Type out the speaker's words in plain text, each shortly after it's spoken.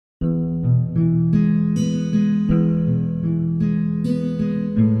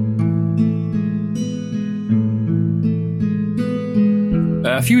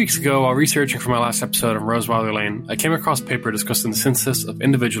A few weeks ago, while researching for my last episode on Rose Wilder Lane, I came across a paper discussing the synthesis of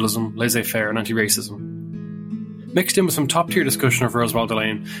individualism, laissez-faire, and anti-racism. Mixed in with some top-tier discussion of Rose Wilder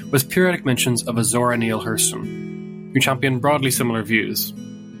Lane was periodic mentions of a Zora Neale Hurston, who championed broadly similar views.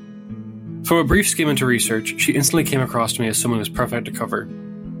 From a brief skim into research, she instantly came across to me as someone who was perfect to cover.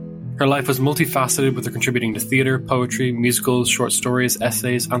 Her life was multifaceted, with her contributing to theatre, poetry, musicals, short stories,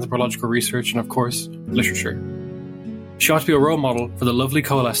 essays, anthropological research, and of course, literature. She ought to be a role model for the lovely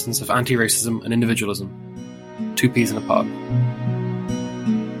coalescence of anti-racism and individualism. Two peas in a pod.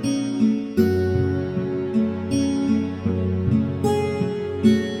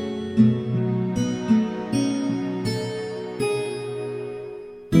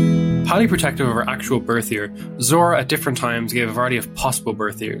 Highly protective of her actual birth year, Zora at different times gave a variety of possible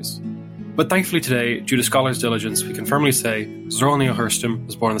birth years. But thankfully today, due to scholars' diligence, we can firmly say Zora Neale Hurston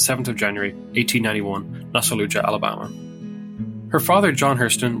was born on the 7th of January, 1891, Nassau, Alabama. Her father, John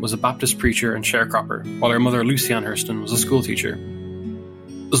Hurston, was a Baptist preacher and sharecropper, while her mother, Lucy-Ann Hurston, was a schoolteacher.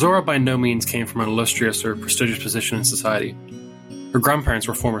 Zora by no means came from an illustrious or prestigious position in society. Her grandparents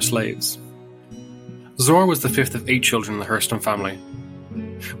were former slaves. Zora was the fifth of 8 children in the Hurston family.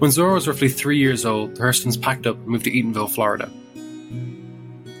 When Zora was roughly 3 years old, the Hurstons packed up and moved to Eatonville, Florida.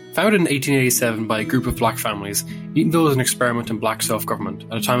 Founded in 1887 by a group of black families, Eatonville was an experiment in black self-government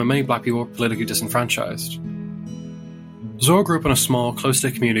at a time when many black people were politically disenfranchised. Zora grew up in a small,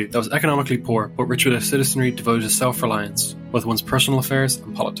 close-knit community that was economically poor but rich with a citizenry devoted to self-reliance, both one's personal affairs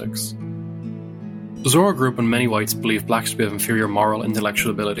and politics. Zora grew up when many whites believed blacks to be of inferior moral and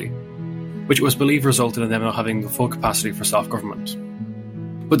intellectual ability, which it was believed resulted in them not having the full capacity for self-government.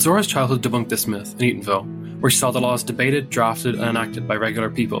 But Zora's childhood debunked this myth in Eatonville, where she saw the laws debated, drafted, and enacted by regular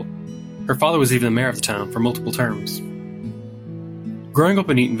people. Her father was even the mayor of the town for multiple terms. Growing up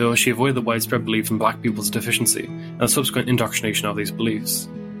in Eatonville, she avoided the widespread belief in black people's deficiency and the subsequent indoctrination of these beliefs.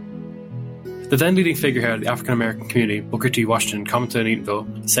 The then leading figurehead of the African American community, Booker T. Washington, commented in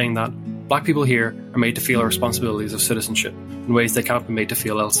Eatonville, saying that black people here are made to feel the responsibilities of citizenship in ways they cannot be made to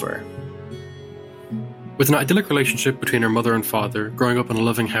feel elsewhere. With an idyllic relationship between her mother and father, growing up in a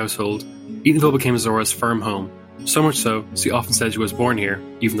loving household, Eatonville became Zora's firm home, so much so, she often said she was born here,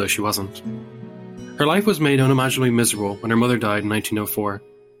 even though she wasn't. Her life was made unimaginably miserable when her mother died in 1904.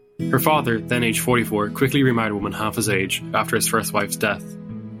 Her father, then aged 44, quickly remarried a woman half his age after his first wife's death.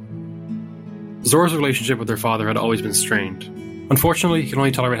 Zora's relationship with her father had always been strained. Unfortunately, he could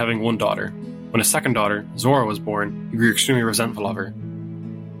only tolerate having one daughter. When a second daughter, Zora, was born, he grew extremely resentful of her.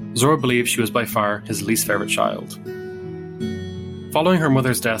 Zora believed she was by far his least favourite child. Following her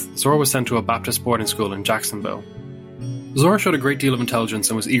mother's death, Zora was sent to a Baptist boarding school in Jacksonville. Zora showed a great deal of intelligence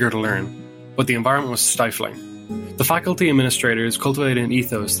and was eager to learn, but the environment was stifling. The faculty and administrators cultivated an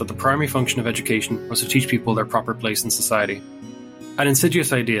ethos that the primary function of education was to teach people their proper place in society. An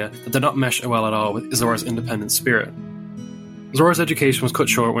insidious idea that did not mesh well at all with Zora's independent spirit. Zora's education was cut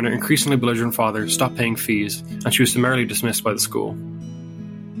short when her increasingly belligerent father stopped paying fees, and she was summarily dismissed by the school.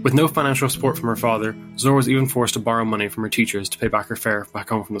 With no financial support from her father, Zora was even forced to borrow money from her teachers to pay back her fare back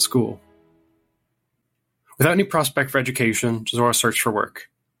home from the school. Without any prospect for education, Zora searched for work,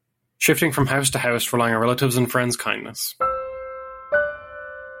 shifting from house to house, relying on relatives' and friends' kindness.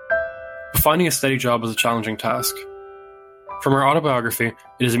 But finding a steady job was a challenging task. From her autobiography,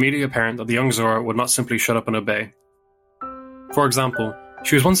 it is immediately apparent that the young Zora would not simply shut up and obey. For example,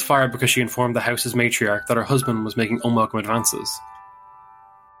 she was once fired because she informed the house's matriarch that her husband was making unwelcome advances.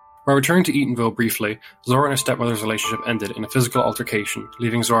 While returning to Eatonville briefly, Zora and her stepmother's relationship ended in a physical altercation,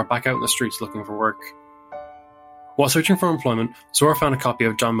 leaving Zora back out in the streets looking for work. While searching for employment, Zora found a copy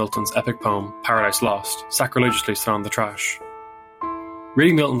of John Milton's epic poem, Paradise Lost, sacrilegiously thrown in the trash.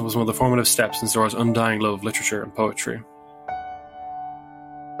 Reading Milton was one of the formative steps in Zora's undying love of literature and poetry.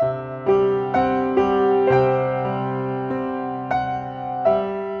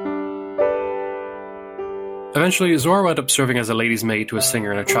 Eventually, Zora wound up serving as a lady's maid to a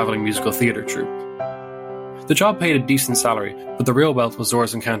singer in a travelling musical theatre troupe. The job paid a decent salary, but the real wealth was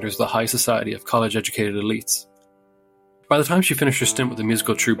Zora's encounters with the high society of college-educated elites. By the time she finished her stint with the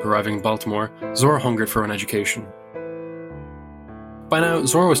musical troupe arriving in Baltimore, Zora hungered for an education. By now,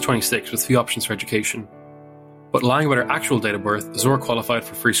 Zora was 26 with few options for education. But lying about her actual date of birth, Zora qualified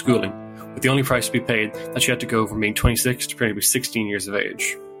for free schooling, with the only price to be paid that she had to go from being 26 to pretty much 16 years of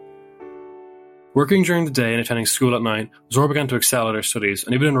age. Working during the day and attending school at night, Zora began to excel at her studies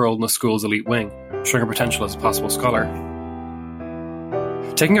and even enrolled in the school's elite wing, showing her potential as a possible scholar.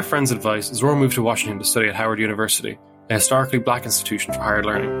 Taking a friend's advice, Zora moved to Washington to study at Howard University, a historically black institution for higher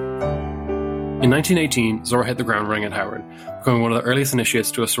learning. In 1918, Zora hit the ground running at Howard, becoming one of the earliest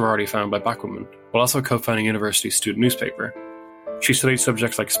initiates to a sorority founded by black women, while also co-founding the university's student newspaper. she studied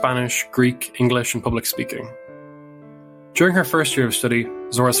subjects like Spanish, Greek, English, and public speaking. During her first year of study,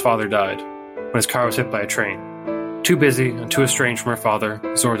 Zora's father died when his car was hit by a train. Too busy and too estranged from her father,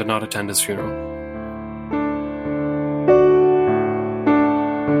 Zora did not attend his funeral.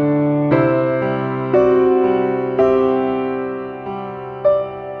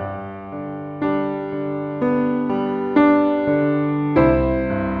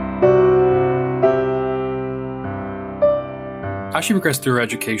 As she progressed through her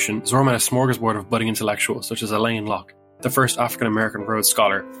education, Zora met a smorgasbord of budding intellectuals such as Alain Locke, the first African-American Rhodes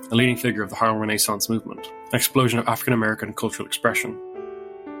Scholar, a leading figure of the Harlem Renaissance movement, an explosion of African-American cultural expression.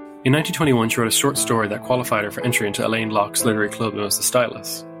 In 1921, she wrote a short story that qualified her for entry into Alain Locke's literary club known as the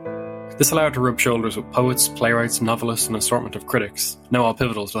Stylus. This allowed her to rub shoulders with poets, playwrights, novelists, and an assortment of critics, now all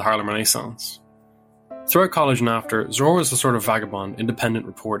pivotal to the Harlem Renaissance. Throughout college and after, Zora was a sort of vagabond, independent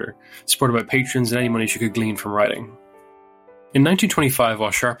reporter, supported by patrons and any money she could glean from writing. In 1925, while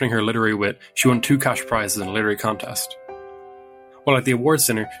sharpening her literary wit, she won 2 cash prizes in a literary contest. While at the awards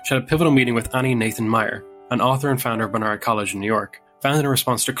dinner, she had a pivotal meeting with Annie Nathan Meyer, an author and founder of Barnard College in New York, founded in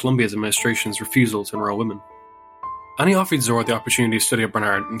response to Columbia's administration's refusal to enroll women. Annie offered Zora the opportunity to study at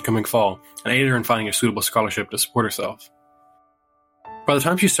Barnard in coming fall, and aided her in finding a suitable scholarship to support herself. By the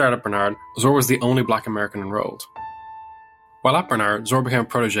time she started at Barnard, Zora was the only black American enrolled. While at Barnard, Zora became a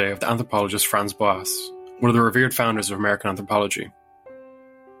protege of the anthropologist Franz Boas, one of the revered founders of American anthropology.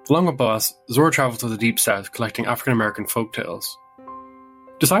 Along with Boas, Zora traveled to the Deep South collecting African-American folk tales.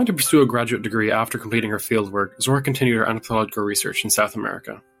 Deciding to pursue a graduate degree after completing her fieldwork, Zora continued her anthropological research in South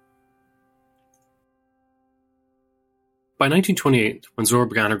America. By 1928, when Zora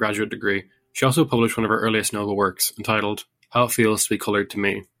began her graduate degree, she also published one of her earliest notable works, entitled How It Feels to Be Colored to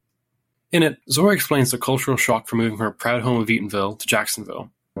Me. In it, Zora explains the cultural shock from moving from her proud home of Eatonville to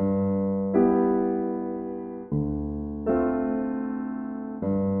Jacksonville.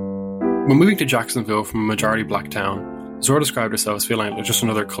 When moving to Jacksonville from a majority black town, Zora described herself as feeling like just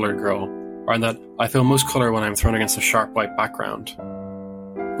another coloured girl, or that I feel most colour when I'm thrown against a sharp white background.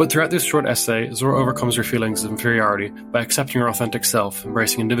 But throughout this short essay, Zora overcomes her feelings of inferiority by accepting her authentic self,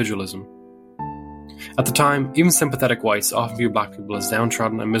 embracing individualism. At the time, even sympathetic whites often viewed black people as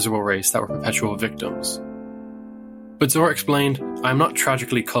downtrodden and miserable race that were perpetual victims. But Zora explained, I am not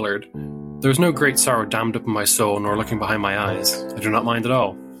tragically coloured. There is no great sorrow dammed up in my soul nor looking behind my eyes. I do not mind at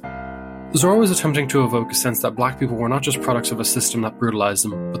all. Zora was attempting to evoke a sense that black people were not just products of a system that brutalized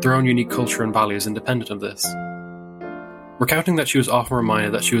them, but their own unique culture and values independent of this. Recounting that she was often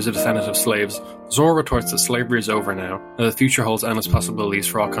reminded that she was a descendant of slaves, Zora retorts that slavery is over now, and the future holds endless possibilities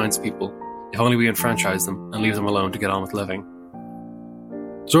for all kinds of people, if only we enfranchise them and leave them alone to get on with living.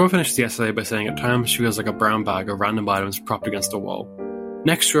 Zora finished the essay by saying at times she feels like a brown bag of random items propped against a wall.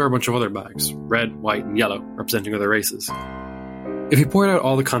 Next to her are a bunch of other bags, red, white, and yellow, representing other races. If you poured out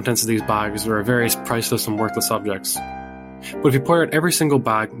all the contents of these bags, there are various priceless and worthless objects. But if you poured out every single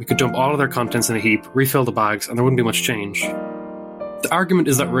bag, we could dump all of their contents in a heap, refill the bags, and there wouldn't be much change. The argument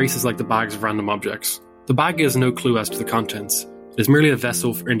is that race is like the bags of random objects. The bag gives no clue as to the contents. It is merely a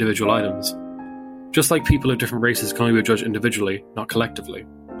vessel for individual items. Just like people of different races can only be judged individually, not collectively.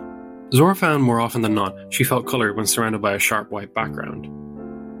 Zora found more often than not she felt coloured when surrounded by a sharp white background.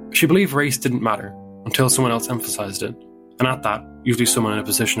 She believed race didn't matter, until someone else emphasised it, and at that, usually someone in a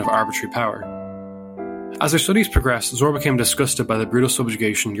position of arbitrary power. As her studies progressed, Zora became disgusted by the brutal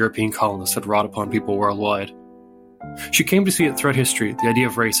subjugation European colonists had wrought upon people worldwide. She came to see that throughout history, the idea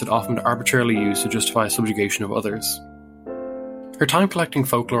of race had often been arbitrarily used to justify subjugation of others. Her time collecting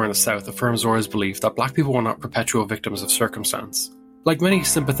folklore in the South affirms Zora's belief that black people were not perpetual victims of circumstance, like many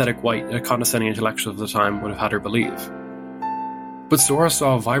sympathetic white and condescending intellectuals of the time would have had her believe. But Zora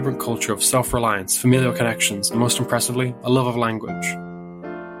saw a vibrant culture of self-reliance, familial connections, and most impressively, a love of language.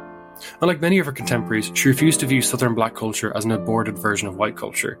 Unlike many of her contemporaries, she refused to view Southern black culture as an aborted version of white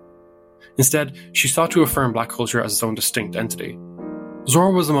culture. Instead, she sought to affirm black culture as its own distinct entity.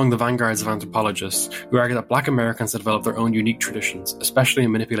 Zora was among the vanguards of anthropologists who argued that black Americans had developed their own unique traditions, especially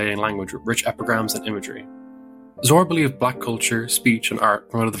in manipulating language with rich epigrams and imagery. Zora believed black culture, speech, and art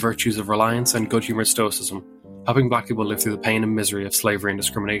promoted the virtues of reliance and good-humoured stoicism, helping black people live through the pain and misery of slavery and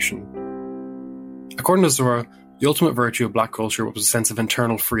discrimination. According to Zora, the ultimate virtue of black culture was a sense of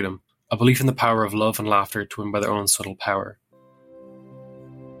internal freedom, a belief in the power of love and laughter to win by their own subtle power.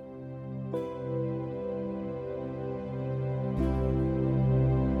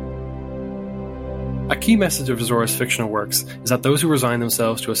 A key message of Zora's fictional works is that those who resign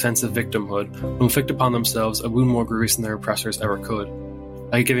themselves to a sense of victimhood will inflict upon themselves a wound more grievous than their oppressors ever could,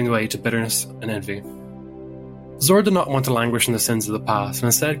 like giving way to bitterness and envy. Zora did not want to languish in the sins of the past, and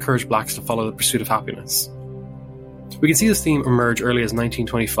instead encouraged blacks to follow the pursuit of happiness. We can see this theme emerge early as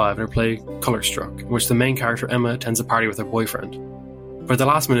 1925 in her play Colourstruck, in which the main character Emma attends a party with her boyfriend. But at the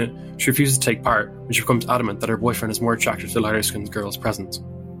last minute, she refuses to take part when she becomes adamant that her boyfriend is more attracted to the lighter-skinned girls present.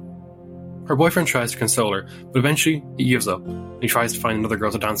 Her boyfriend tries to console her, but eventually he gives up, and he tries to find another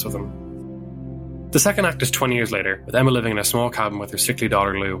girl to dance with him. The second act is 20 years later, with Emma living in a small cabin with her sickly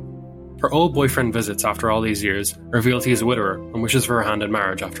daughter Lou. Her old boyfriend visits after all these years, reveals he is a widower, and wishes for her hand in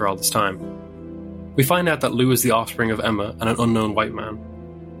marriage after all this time. We find out that Lou is the offspring of Emma and an unknown white man.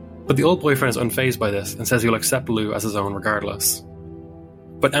 But the old boyfriend is unfazed by this and says he will accept Lou as his own regardless.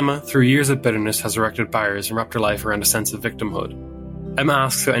 But Emma, through years of bitterness, has erected barriers and wrapped her life around a sense of victimhood. Emma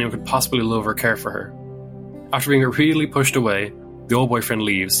asks how anyone could possibly love or care for her. After being repeatedly pushed away, the old boyfriend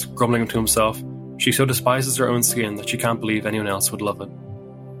leaves, grumbling to himself, she so despises her own skin that she can't believe anyone else would love it.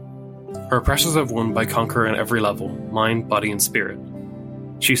 Her oppressors have won by conquering at every level, mind, body and spirit.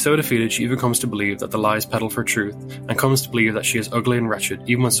 She is so defeated she even comes to believe that the lies peddle for truth, and comes to believe that she is ugly and wretched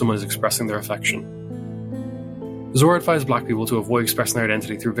even when someone is expressing their affection. Zora advised black people to avoid expressing their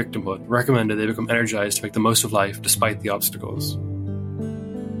identity through victimhood, and recommended they become energized to make the most of life despite the obstacles.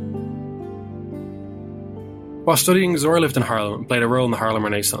 While studying, Zora lived in Harlem and played a role in the Harlem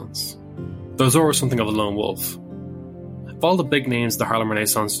Renaissance, though Zora was something of a lone wolf. Of all the big names of the Harlem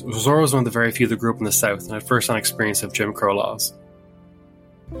Renaissance, Zora was one of the very few that grew up in the South and had first-hand experience of Jim Crow laws.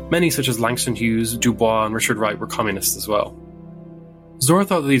 Many, such as Langston Hughes, Du Bois, and Richard Wright, were communists as well. Zora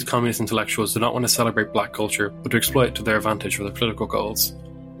thought that these communist intellectuals did not want to celebrate black culture, but to exploit it to their advantage for their political goals.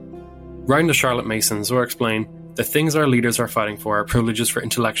 Writing to Charlotte Mason, Zora explained, "The things our leaders are fighting for are privileges for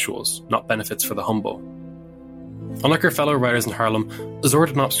intellectuals, not benefits for the humble." Unlike her fellow writers in Harlem, Zora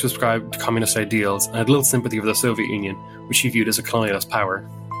did not subscribe to communist ideals and had little sympathy for the Soviet Union, which she viewed as a colonialist power.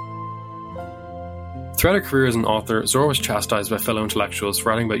 Throughout her career as an author, Zora was chastised by fellow intellectuals for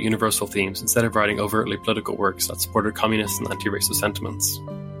writing about universal themes instead of writing overtly political works that supported communist and anti-racist sentiments.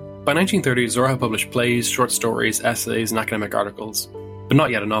 By 1930, Zora had published plays, short stories, essays, and academic articles, but not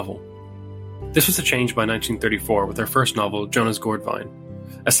yet a novel. This was to change by 1934 with her first novel, Jonah's Gourdvine,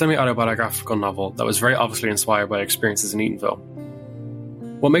 a semi-autobiographical novel that was very obviously inspired by experiences in Eatonville.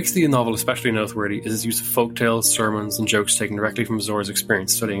 What makes the novel especially noteworthy is its use of folktales, sermons, and jokes taken directly from Zora's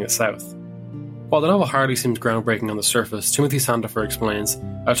experience studying at South. While the novel hardly seems groundbreaking on the surface, Timothy Sandifer explains,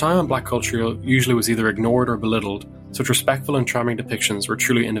 at a time when black culture usually was either ignored or belittled, such respectful and charming depictions were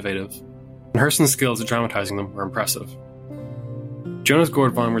truly innovative, and Hurston's skills at dramatising them were impressive. Jonah's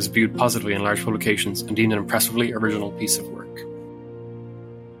Gourdvine was viewed positively in large publications and deemed an impressively original piece of work.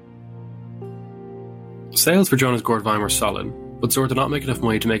 Sales for Jonah's Gourdvine were solid, but Zora did not make enough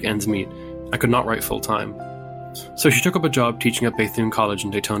money to make ends meet and could not write full-time. So she took up a job teaching at Bethune College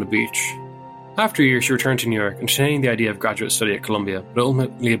in Daytona Beach. After a year, she returned to New York, entertaining the idea of graduate study at Columbia, but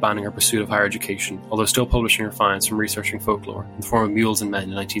ultimately abandoning her pursuit of higher education, although still publishing her finds from researching folklore in the form of Mules and Men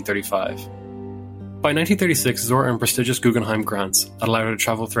in 1935. By 1936, Zora earned prestigious Guggenheim grants that allowed her to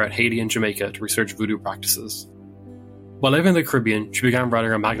travel throughout Haiti and Jamaica to research voodoo practices. While living in the Caribbean, she began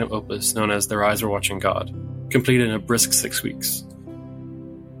writing a magnum opus known as Their Eyes Were Watching God, completed in a brisk 6 weeks.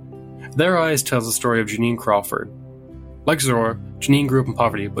 Their Eyes tells the story of Janine Crawford. Like Zora, Janine grew up in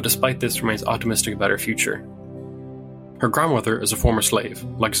poverty, but despite this remains optimistic about her future. Her grandmother is a former slave,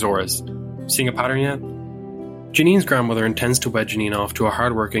 like Zora's. Seeing a pattern yet? Janine's grandmother intends to wed Janine off to a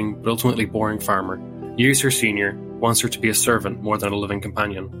hard-working but ultimately boring farmer, years her senior, wants her to be a servant more than a living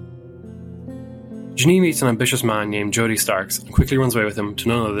companion. Janine meets an ambitious man named Jody Starks and quickly runs away with him to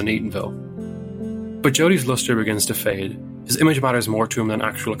none other than Eatonville. But Jody's luster begins to fade. His image matters more to him than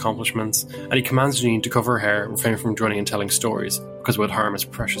actual accomplishments, and he commands Janine to cover her hair and refrain from joining and telling stories, because it would harm his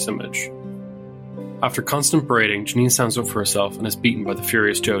precious image. After constant berating, Janine stands up for herself and is beaten by the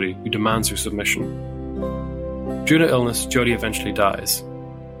furious Jody, who demands her submission. Due to illness, Jody eventually dies.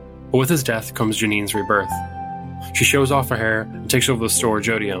 But with his death comes Janine's rebirth. She shows off her hair and takes over the store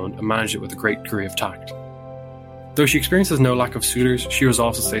Jody owned and manages it with a great degree of tact. Though she experiences no lack of suitors, she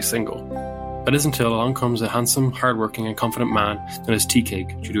resolves to stay single. That is until along comes a handsome, hard-working and confident man known as Tea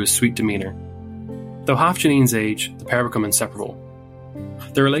Cake due to his sweet demeanour. Though half Janine's age, the pair become inseparable.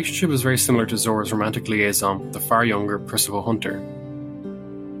 Their relationship is very similar to Zora's romantic liaison with the far younger Percival Hunter.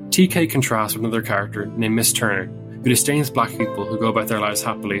 Tea Cake contrasts with another character named Miss Turner, who disdains black people who go about their lives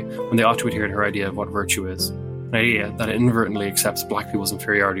happily when they ought to adhere to her idea of what virtue is, an idea that inadvertently accepts black people's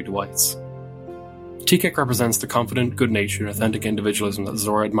inferiority to whites. Tea Cake represents the confident, good-natured, authentic individualism that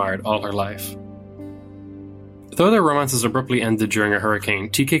Zora admired all her life. Though their romance is abruptly ended during a hurricane,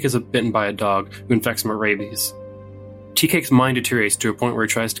 Tea Cake is bitten by a dog who infects him with rabies. Tea Cake's mind deteriorates to a point where he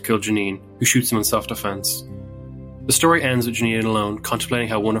tries to kill Janine, who shoots him in self-defense. The story ends with Janine alone, contemplating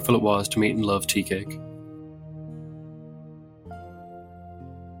how wonderful it was to meet and love Tea Cake.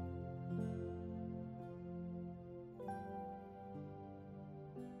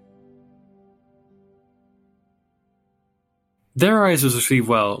 Their Eyes was received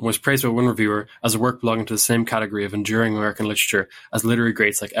well and was praised by one reviewer as a work belonging to the same category of enduring American literature as literary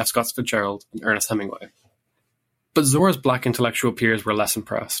greats like F. Scott Fitzgerald and Ernest Hemingway. But Zora's black intellectual peers were less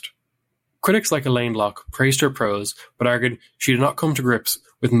impressed. Critics like Elaine Locke praised her prose, but argued she did not come to grips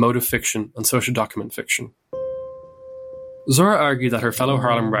with motive fiction and social document fiction. Zora argued that her fellow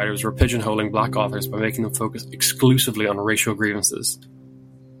Harlem writers were pigeonholing black authors by making them focus exclusively on racial grievances.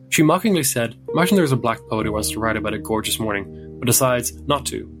 She mockingly said, "Imagine there's a black poet who wants to write about a gorgeous morning, but decides not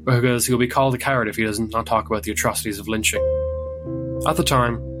to, because he will be called a coward if he does not talk about the atrocities of lynching." At the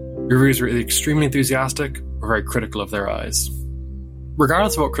time, reviewers were either extremely enthusiastic or very critical of Their Eyes.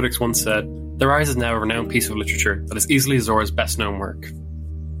 Regardless of what critics once said, Their Eyes is now a renowned piece of literature that is easily Zora's best-known work.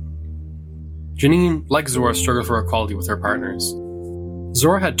 Janine, like Zora, struggled for equality with her partners.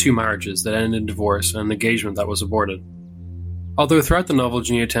 Zora had 2 marriages that ended in divorce and an engagement that was aborted. Although throughout the novel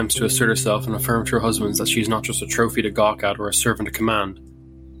Janine attempts to assert herself and affirm to her husbands that she is not just a trophy to gawk at or a servant to command,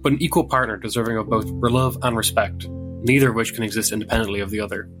 but an equal partner deserving of both her love and respect, neither of which can exist independently of the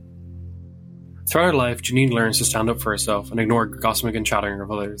other. Throughout her life, Janine learns to stand up for herself and ignore gossiping and chattering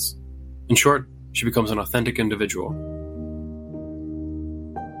of others. In short, she becomes an authentic individual.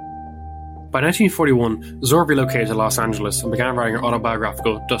 By 1941, Zora relocated to Los Angeles and began writing her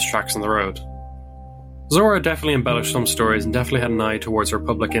autobiographical Dust Tracks on the Road. Zora definitely embellished some stories and definitely had an eye towards her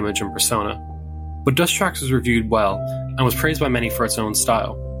public image and persona, but Dust Tracks was reviewed well and was praised by many for its own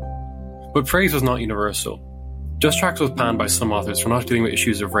style. But praise was not universal. Dust Tracks was panned by some authors for not dealing with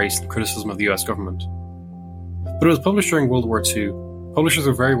issues of race and criticism of the US government. But it was published during World War II. Publishers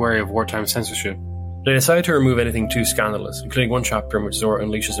were very wary of wartime censorship. They decided to remove anything too scandalous, including one chapter in which Zora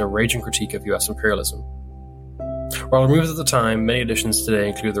unleashes a raging critique of US imperialism. While removed at the time, many editions today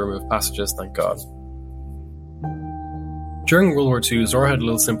include the removed passages, thank God. During World War II, Zora had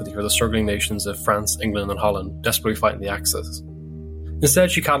little sympathy for the struggling nations of France, England, and Holland, desperately fighting the Axis.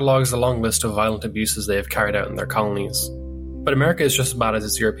 Instead, she catalogues a long list of violent abuses they have carried out in their colonies. But America is just as bad as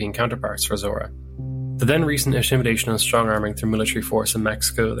its European counterparts for Zora. The then recent intimidation and strong-arming through military force in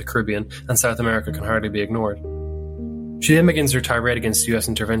Mexico, the Caribbean, and South America can hardly be ignored. She then begins her tirade against US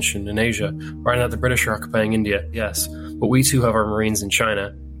intervention in Asia, writing that the British are occupying India, yes, but we too have our Marines in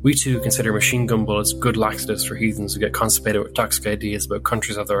China. We too consider machine gun bullets good laxatives for heathens who get constipated with toxic ideas about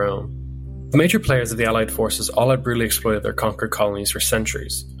countries of their own. The major players of the Allied forces all had brutally exploited their conquered colonies for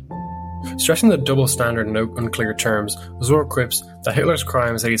centuries. Stressing the double standard in unclear terms, Zora quips that Hitler's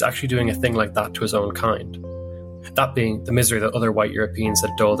crime is that he's actually doing a thing like that to his own kind. That being the misery that other white Europeans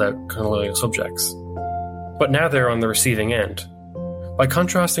had doled out colonial subjects. But now they're on the receiving end. By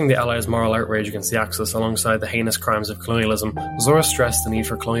contrasting the Allies' moral outrage against the Axis alongside the heinous crimes of colonialism, Zora stressed the need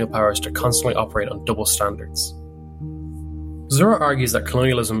for colonial powers to constantly operate on double standards. Zora argues that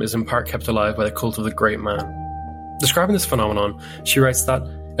colonialism is in part kept alive by the cult of the great man. Describing this phenomenon, she writes that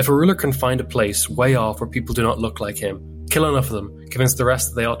if a ruler can find a place way off where people do not look like him, kill enough of them, convince the rest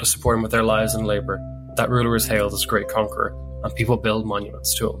that they ought to support him with their lives and labour, that ruler is hailed as a great conqueror, and people build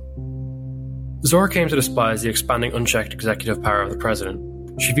monuments to him. Zora came to despise the expanding unchecked executive power of the president.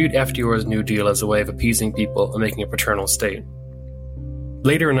 She viewed FDR's New Deal as a way of appeasing people and making a paternal state.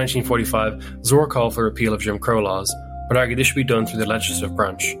 Later in 1945, Zora called for repeal of Jim Crow laws, but argued this should be done through the legislative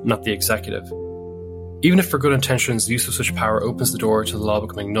branch, not the executive. Even if for good intentions the use of such power opens the door to the law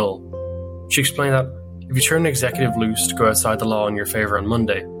becoming null. She explained that if you turn the executive loose to go outside the law in your favour on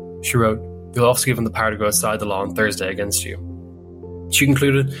Monday, she wrote, you'll also give them the power to go outside the law on Thursday against you. She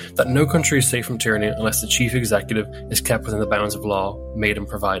concluded that no country is safe from tyranny unless the chief executive is kept within the bounds of law made and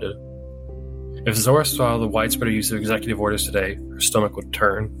provided. If Zora saw the widespread use of executive orders today, her stomach would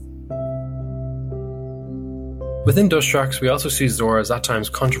turn. Within Dust Tracks, we also see Zora's at times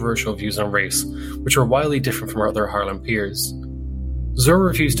controversial views on race, which are wildly different from her other Harlem peers. Zora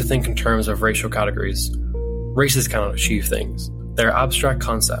refused to think in terms of racial categories. Races cannot achieve things. They are abstract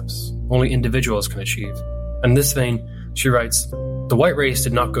concepts. Only individuals can achieve. And in this vein, she writes, the white race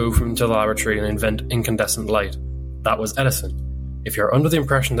did not go into the laboratory and invent incandescent light. That was Edison. If you're under the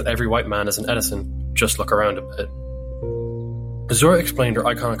impression that every white man is an Edison, just look around a bit. Zora explained her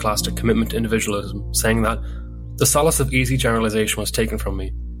iconoclastic commitment to individualism, saying that the solace of easy generalization was taken from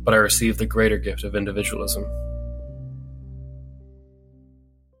me, but I received the greater gift of individualism.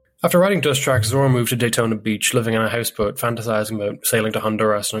 After writing Dust Tracks, Zora moved to Daytona Beach, living in a houseboat, fantasizing about sailing to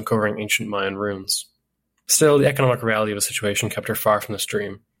Honduras and uncovering ancient Mayan ruins. Still, the economic reality of the situation kept her far from this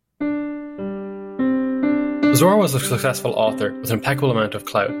dream. Zora was a successful author with an impeccable amount of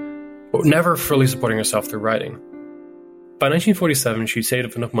clout, but never fully supporting herself through writing. By 1947, she'd saved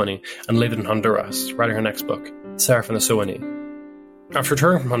up enough money and lived in Honduras, writing her next book, Seraph and the Suwannee. After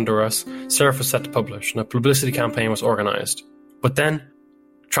returning from Honduras, Seraph was set to publish, and a publicity campaign was organised. But then,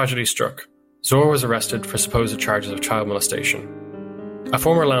 tragedy struck. Zora was arrested for supposed charges of child molestation. A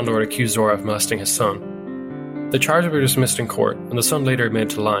former landlord accused Zora of molesting his son. The charges were dismissed in court, and the son later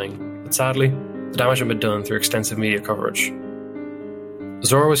admitted to lying, but sadly, the damage had been done through extensive media coverage.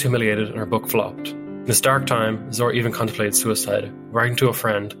 Zora was humiliated and her book flopped. In this dark time, Zora even contemplated suicide, writing to a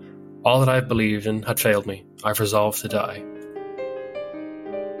friend, "All that I have believed in had failed me. I've resolved to die."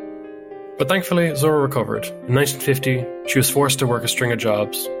 But thankfully, Zora recovered. In 1950, she was forced to work a string of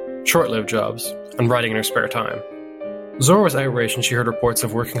jobs, short-lived jobs, and writing in her spare time. Zora was outraged when she heard reports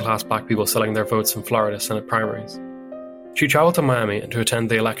of working-class black people selling their votes in Florida Senate primaries. She travelled to Miami to attend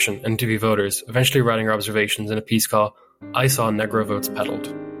the election and interview voters, eventually writing her observations in a piece called "I Saw Negro Votes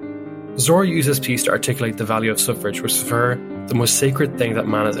Peddled." Zora used this piece to articulate the value of suffrage, which was for her the most sacred thing that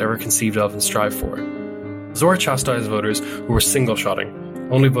man has ever conceived of and strived for. Zora chastised voters who were single-shotting,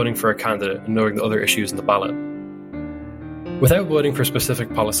 only voting for a candidate and knowing the other issues in the ballot. Without voting for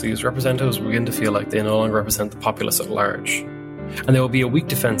specific policies, representatives will begin to feel like they no longer represent the populace at large, and they will be a weak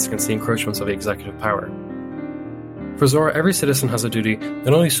defence against the encroachments of the executive power. For Zora, every citizen has a duty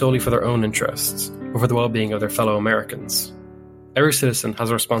not only solely for their own interests, but for the well-being of their fellow Americans. Every citizen has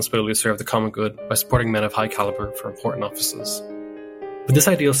a responsibility to serve the common good by supporting men of high caliber for important offices. But this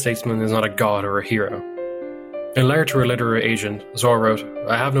ideal statesman is not a god or a hero. In a letter to her literary agent, Zora wrote,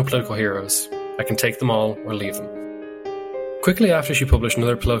 "I have no political heroes. I can take them all or leave them." Quickly after, she published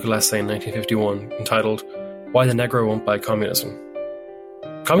another political essay in 1951 entitled "Why the Negro Won't Buy Communism."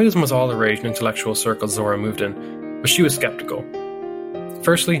 Communism was all the rage in intellectual circles Zora moved in, but she was sceptical.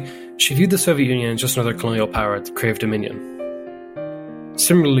 Firstly, she viewed the Soviet Union as just another colonial power that craved dominion.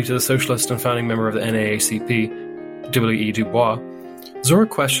 Similarly to the socialist and founding member of the NAACP, W.E. Du Bois, Zora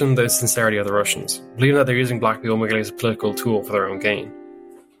questioned the sincerity of the Russians, believing that they're using black people merely as a political tool for their own gain.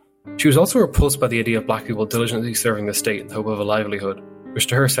 She was also repulsed by the idea of black people diligently serving the state in the hope of a livelihood, which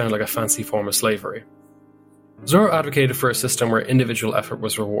to her sounded like a fancy form of slavery. Zora advocated for a system where individual effort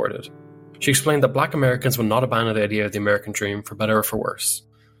was rewarded. She explained that black Americans would not abandon the idea of the American dream, for better or for worse.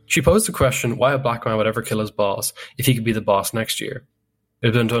 She posed the question why a black man would ever kill his boss if he could be the boss next year. It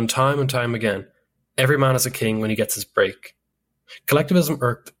had been done time and time again. Every man is a king when he gets his break. Collectivism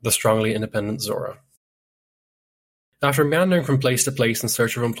irked the strongly independent Zora. After meandering from place to place in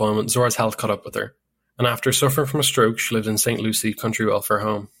search of employment, Zora's health caught up with her, and after suffering from a stroke, she lived in St. Lucie Country Welfare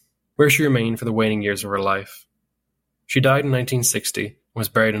Home, where she remained for the waning years of her life. She died in 1960 and was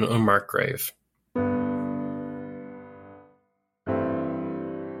buried in an unmarked grave.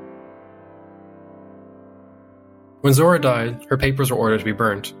 When Zora died, her papers were ordered to be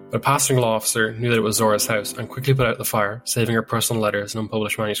burnt, but a passing law officer knew that it was Zora's house and quickly put out the fire, saving her personal letters and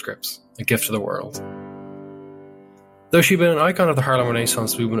unpublished manuscripts, a gift to the world. Though she'd been an icon of the Harlem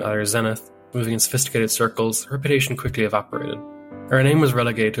Renaissance movement at her zenith, moving in sophisticated circles, her reputation quickly evaporated. Her name was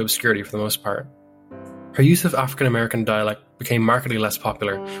relegated to obscurity for the most part. Her use of African-American dialect became markedly less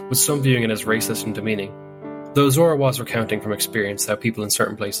popular, with some viewing it as racist and demeaning, though Zora was recounting from experience how people in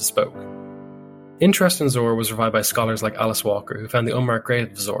certain places spoke. Interest in Zora was revived by scholars like Alice Walker, who found the unmarked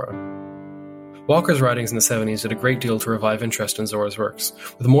grave of Zora. Walker's writings in the 70s did a great deal to revive interest in Zora's works,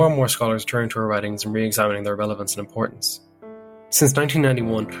 with more and more scholars turning to her writings and re-examining their relevance and importance. Since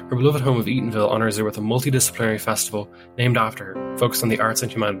 1991, her beloved home of Eatonville honours her with a multidisciplinary festival named after her, focused on the arts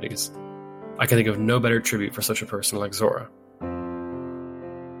and humanities. I can think of no better tribute for such a person like Zora.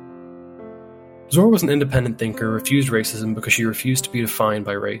 Zora was an independent thinker who refused racism because she refused to be defined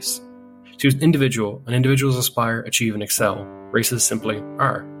by race. She was individual, and individuals aspire, achieve, and excel. Races simply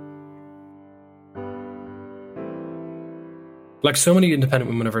are. Like so many independent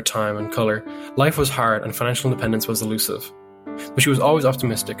women of her time and colour, life was hard and financial independence was elusive. But she was always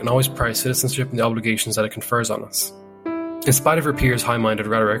optimistic and always prized citizenship and the obligations that it confers on us. In spite of her peers' high-minded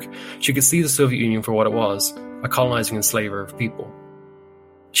rhetoric, she could see the Soviet Union for what it was, a colonising enslaver of people.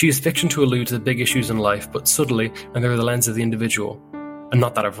 She used fiction to allude to the big issues in life, but subtly and through the lens of the individual, and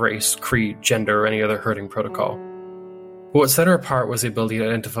not that of race, creed, gender, or any other herding protocol. But what set her apart was the ability to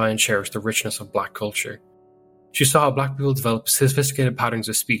identify and cherish the richness of black culture. She saw how black people developed sophisticated patterns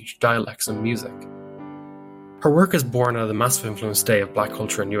of speech, dialects, and music. Her work is born out of the massive influence today of black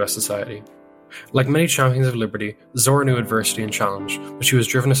culture in US society. Like many champions of liberty, Zora knew adversity and challenge, but she was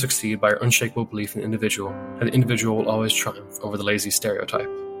driven to succeed by her unshakable belief in the individual, and the individual will always triumph over the lazy stereotype.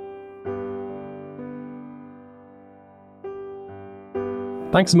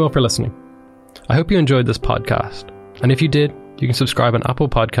 Thanks a million for listening. I hope you enjoyed this podcast, and if you did, you can subscribe on Apple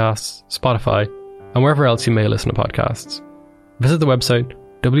Podcasts, Spotify, and wherever else you may listen to podcasts. Visit the website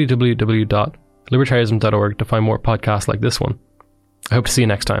www.libertarianism.org to find more podcasts like this one. I hope to see you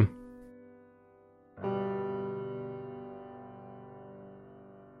next time.